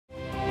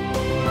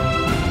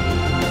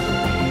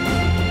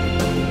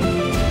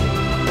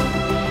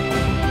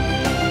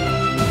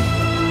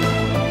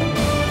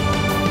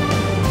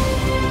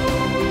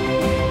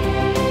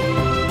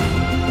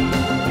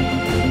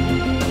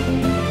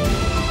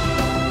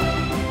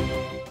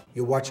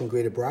You're watching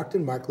Greater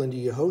Brockton. Mark Lindy,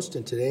 your host,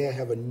 and today I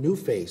have a new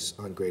face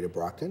on Greater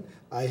Brockton.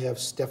 I have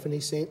Stephanie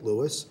St.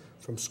 Louis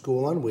from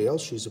School on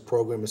Wheels. She's a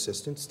program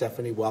assistant.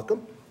 Stephanie,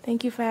 welcome.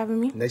 Thank you for having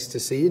me. Nice to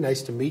see you.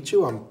 Nice to meet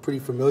you. I'm pretty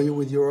familiar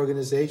with your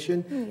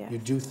organization. Yes. You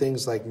do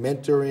things like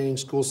mentoring,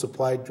 school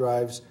supply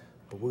drives,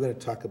 but we're going to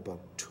talk about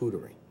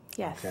tutoring.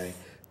 Yes. Okay.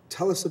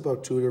 Tell us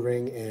about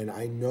tutoring, and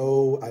I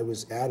know I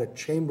was at a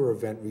chamber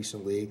event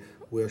recently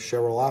where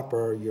Cheryl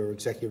Opper, your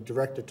executive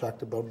director,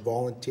 talked about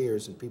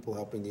volunteers and people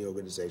helping the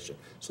organization.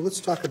 So let's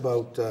talk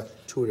about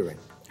tutoring.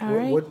 All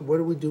right. What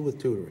do we do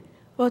with tutoring?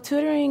 Well,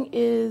 tutoring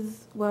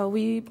is,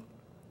 we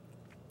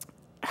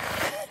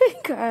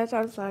gosh,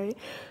 I'm sorry.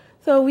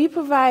 So we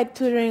provide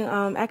tutoring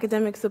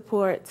academic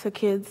support to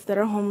kids that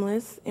are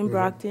homeless in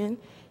Brockton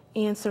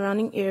and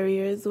surrounding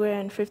areas. We're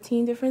in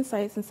 15 different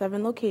sites in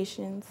 7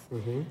 locations.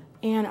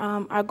 And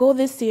our goal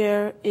this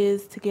year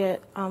is to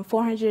get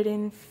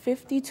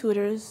 450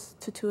 tutors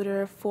to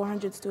tutor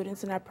 400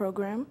 students in our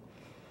program.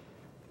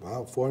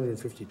 Wow,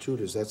 450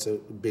 tutors, that's a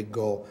big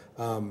goal.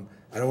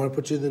 I don't want to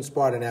put you in the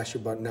spot and ask you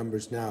about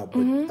numbers now,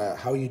 but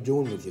how are you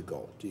doing with your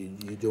goal?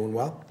 You doing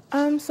well?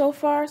 So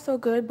far, so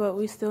good, but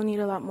we still need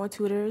a lot more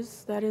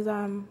tutors. That is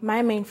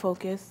my main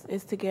focus,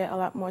 is to get a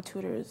lot more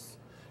tutors.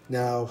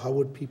 Now, how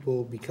would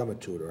people become a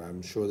tutor?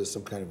 I'm sure there's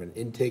some kind of an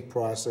intake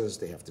process.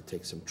 They have to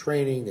take some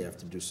training. They have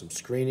to do some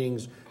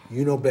screenings.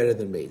 You know better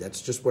than me.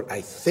 That's just what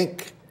I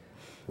think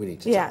we need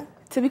to do. Yeah,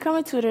 to become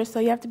a tutor, so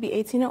you have to be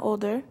 18 or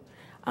older.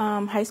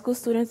 High school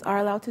students are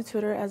allowed to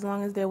tutor as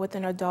long as they're with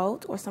an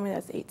adult or somebody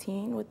that's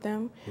 18 with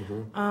them.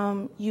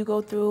 You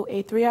go through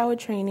a 3-hour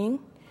training.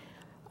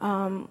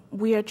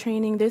 We are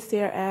training this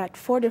year at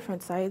 4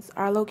 different sites.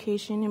 Our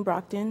location in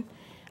Brockton,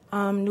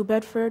 New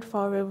Bedford,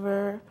 Fall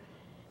River,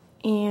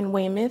 and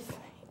Weymouth.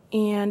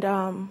 And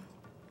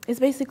it's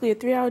basically a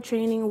 3-hour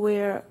training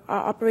where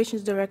our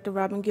operations director,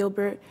 Robin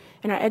Gilbert,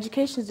 and our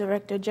education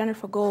director,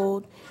 Jennifer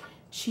Gold,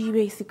 she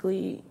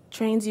basically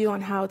trains you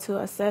on how to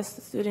assess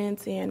the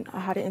students and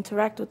how to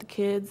interact with the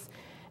kids.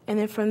 And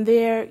then from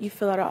there, you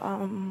fill out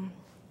an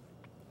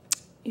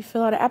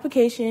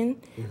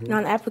application. And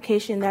on the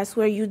application, that's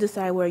where you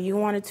decide where you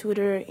want to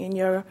tutor and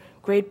your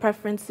grade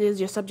preferences,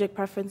 your subject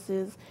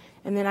preferences.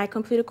 And then I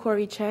complete a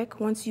query check.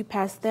 Once you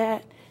pass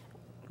that,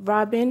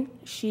 Robin,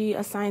 she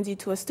assigns you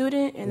to a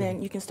student, and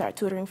then you can start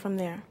tutoring from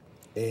there.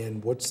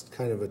 And what's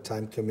kind of a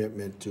time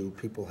commitment do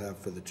people have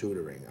for the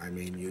tutoring? I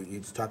mean,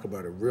 you talk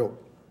about a real,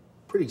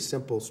 pretty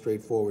simple,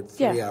 straightforward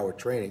 3-hour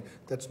training.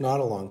 That's not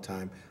a long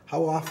time.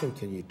 How often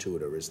can you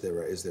tutor? Is there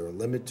a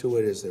limit to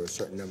it? Is there a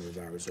certain number of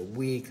hours a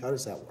week? How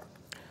does that work?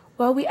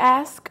 Well, we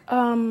ask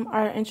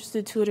our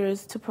interested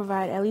tutors to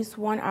provide at least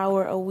 1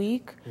 hour a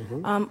week.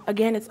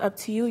 Again, it's up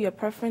to you, your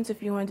preference.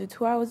 If you want to do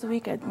 2 hours a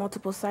week at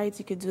multiple sites,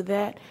 you could do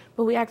that.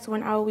 But we ask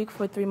 1 hour a week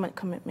for a 3-month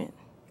commitment.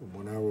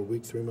 1 hour a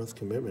week, 3-month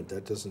commitment.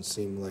 That doesn't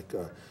seem like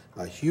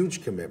a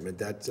huge commitment.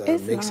 That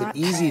makes it not.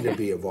 easy to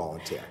be a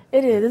volunteer.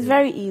 It is. It's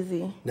very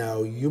easy.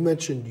 Now, you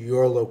mentioned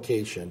your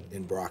location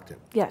in Brockton.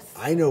 Yes.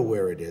 I know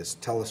where it is.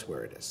 Tell us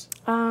where it is.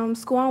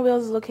 School on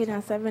Wheels is located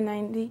on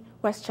 790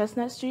 West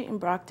Chestnut Street in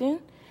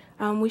Brockton.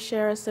 We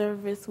share a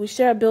service. We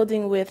share a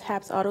building with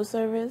Haps Auto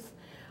Service.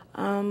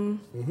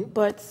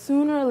 But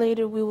sooner or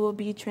later, we will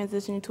be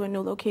transitioning to a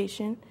new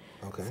location.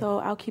 Okay. So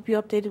I'll keep you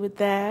updated with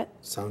that.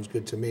 Sounds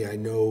good to me. I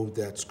know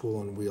that School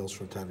on Wheels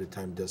from time to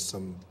time does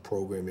some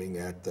programming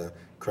at the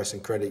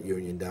Crescent Credit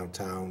Union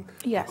downtown,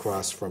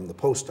 across from the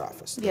post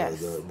office,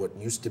 what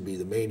used to be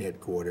the main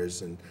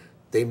headquarters, and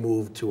they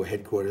moved to a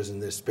headquarters, and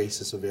there's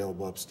spaces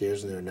available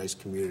upstairs, and they're a nice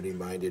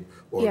community-minded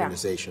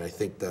organization. I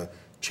think the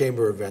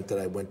chamber event that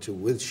I went to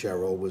with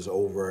Cheryl was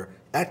over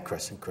at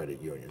Crescent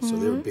Credit Union, so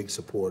they're a big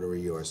supporter of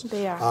yours.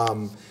 They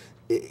are.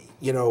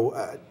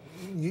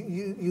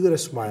 You got a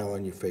smile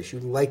on your face. You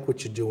like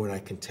what you're doing, I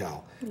can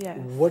tell. Yes.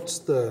 What's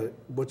the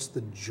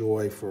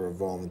joy for a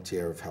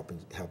volunteer of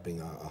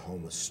helping a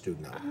homeless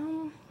student out?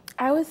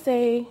 I would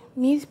say,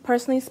 me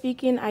personally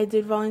speaking, I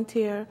did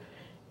volunteer,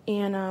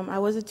 and I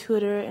was a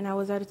tutor, and I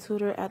was at a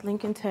tutor at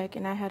Lincoln Tech,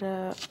 and I had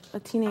a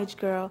teenage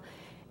girl,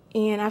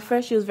 and at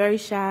first she was very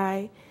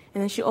shy,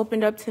 and then she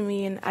opened up to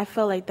me, and I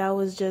felt like that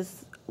was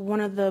just one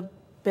of the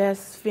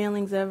best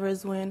feelings ever,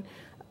 is when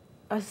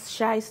a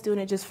shy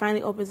student just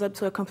finally opens up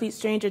to a complete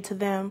stranger to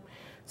them.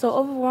 So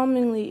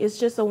overwhelmingly, it's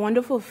just a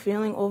wonderful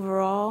feeling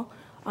overall.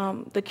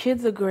 The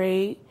kids are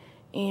great,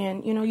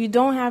 and you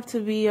don't have to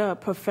be a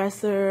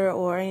professor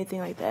or anything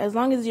like that. As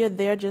long as you're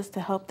there just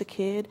to help the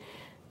kid,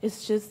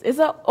 it's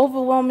an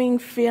overwhelming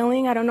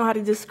feeling. I don't know how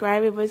to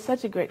describe it, but it's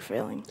such a great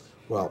feeling.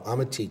 Well, I'm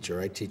a teacher.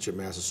 I teach at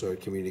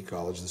Massasoit Community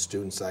College. The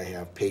students I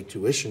have pay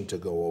tuition to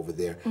go over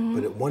there.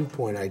 But at one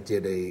point, I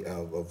did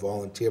a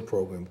volunteer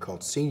program called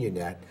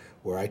SeniorNet,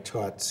 where I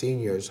taught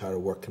seniors how to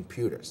work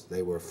computers.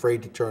 They were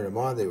afraid to turn them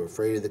on. They were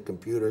afraid of the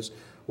computers.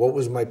 What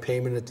was my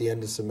payment at the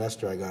end of the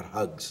semester? I got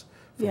hugs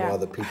from all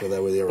the people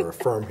that were there, or a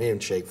firm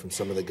handshake from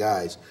some of the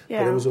guys.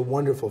 But it was a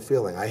wonderful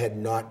feeling. I had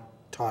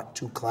not taught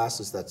 2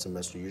 classes that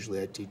semester.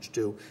 Usually I teach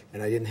 2,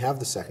 and I didn't have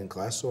the second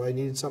class, so I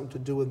needed something to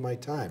do with my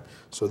time.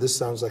 So this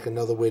sounds like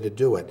another way to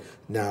do it.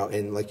 Now,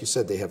 and like you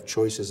said, they have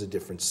choices of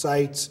different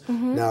sites.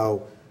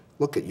 Now,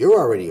 look, you're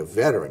already a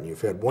veteran.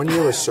 You've had 1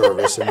 year of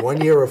service and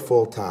 1 year of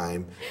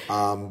full-time.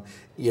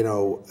 You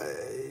know,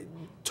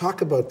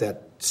 talk about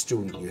that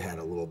student you had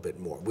a little bit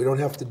more. We don't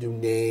have to do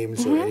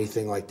names or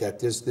anything like that.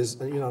 There's,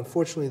 you know,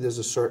 unfortunately, there's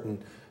a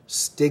certain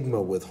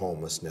stigma with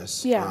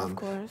homelessness. Yeah, of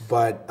course.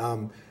 But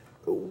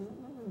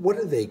what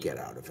do they get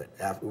out of it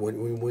after,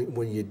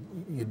 when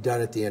you're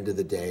done at the end of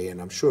the day?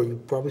 And I'm sure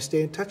you probably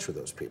stay in touch with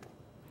those people.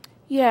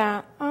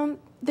 Yeah,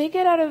 they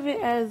get out of it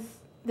as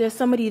there's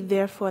somebody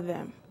there for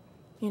them.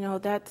 You know,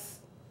 that's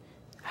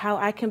how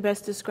I can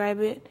best describe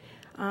it.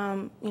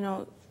 You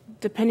know,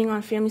 depending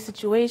on family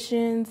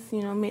situations,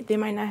 you know, they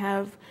might not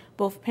have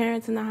both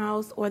parents in the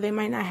house, or they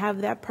might not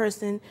have that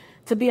person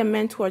to be a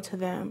mentor to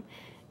them.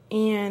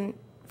 And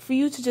for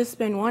you to just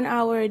spend 1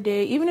 hour a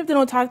day, even if they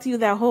don't talk to you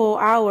that whole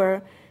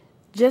hour,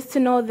 just to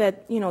know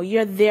that, you know,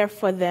 you're there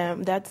for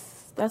them, that's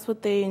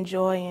what they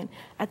enjoy. And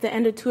at the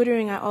end of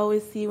tutoring, I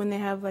always see when they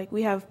have, like,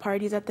 we have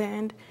parties at the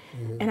end,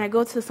 and I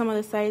go to some of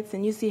the sites,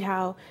 and you see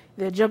how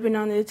they're jumping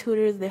on their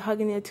tutors, they're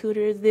hugging their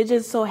tutors. They're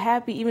just so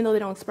happy, even though they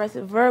don't express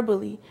it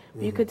verbally.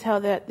 You could tell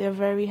that they're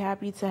very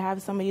happy to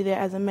have somebody there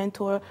as a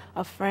mentor,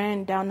 a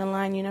friend down the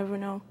line. You never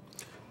know.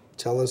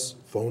 Tell us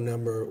phone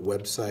number,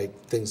 website,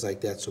 things like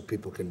that, so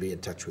people can be in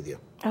touch with you.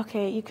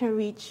 Okay, you can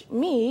reach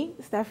me,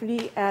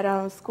 Stephanie, at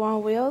School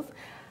on Wheels.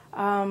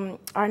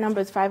 Our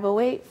number is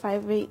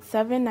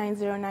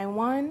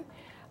 508-587-9091.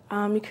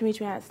 You can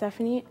reach me at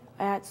Stephanie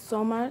at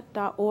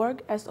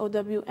soma.org,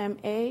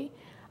 SOWMA.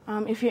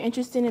 If you're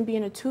interested in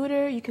being a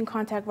tutor, you can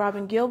contact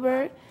Robin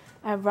Gilbert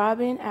at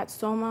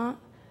robin@soma,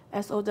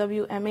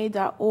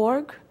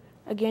 SOWMA.org.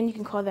 Again, you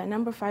can call that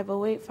number,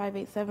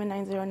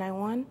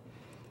 508-587-9091.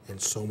 And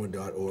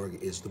soma.org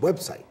is the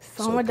website.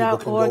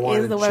 Soma.org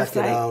is the website. Check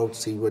it out,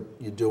 see what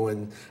you're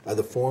doing. Do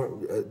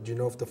you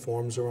know if the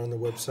forms are on the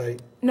website?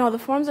 No, the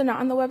forms are not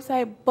on the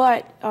website,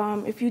 but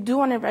if you do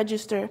want to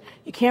register,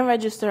 you can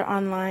register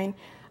online.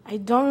 I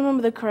don't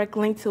remember the correct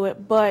link to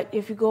it, but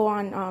if you go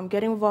on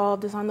Get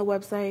Involved, it's on the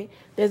website.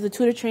 There's the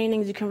tutor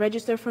trainings. You can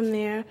register from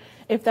there.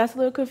 If that's a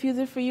little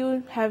confusing for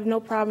you, have no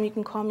problem. You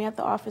can call me at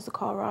the office or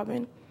call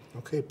Robin.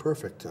 Okay,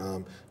 perfect.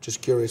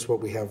 Just curious what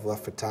we have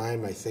left for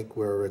time. I think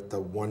we're at the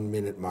 1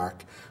 minute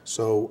mark.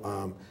 So,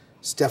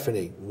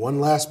 Stephanie, one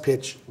last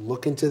pitch.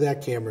 Look into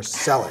that camera.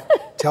 Sell it.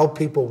 Tell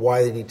people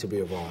why they need to be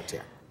a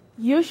volunteer.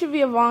 You should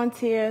be a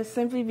volunteer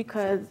simply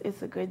because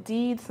it's a good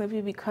deed,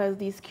 simply because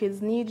these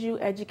kids need you.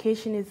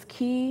 Education is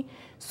key.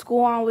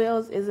 School on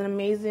Wheels is an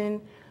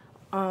amazing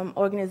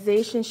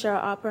organization.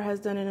 Shara Opera has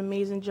done an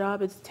amazing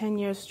job. It's 10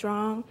 years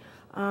strong.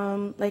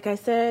 Like I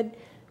said,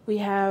 we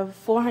have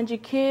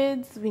 400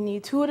 kids. We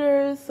need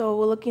tutors, so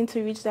we're looking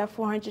to reach that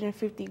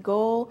 450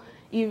 goal.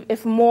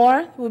 If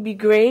more would be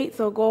great,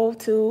 so go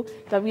to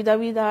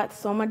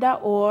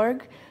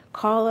www.soma.org,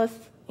 call us,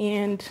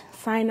 and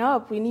sign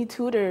up. We need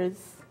tutors.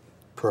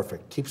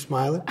 Perfect. Keep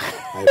smiling.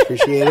 I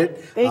appreciate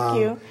it. Thank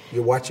you.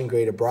 You're watching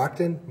Greater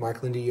Brockton.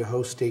 Mark Lindy, your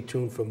host. Stay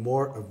tuned for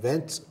more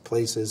events,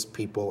 places,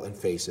 people, and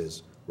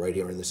faces right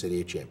here in the City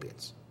of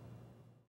Champions.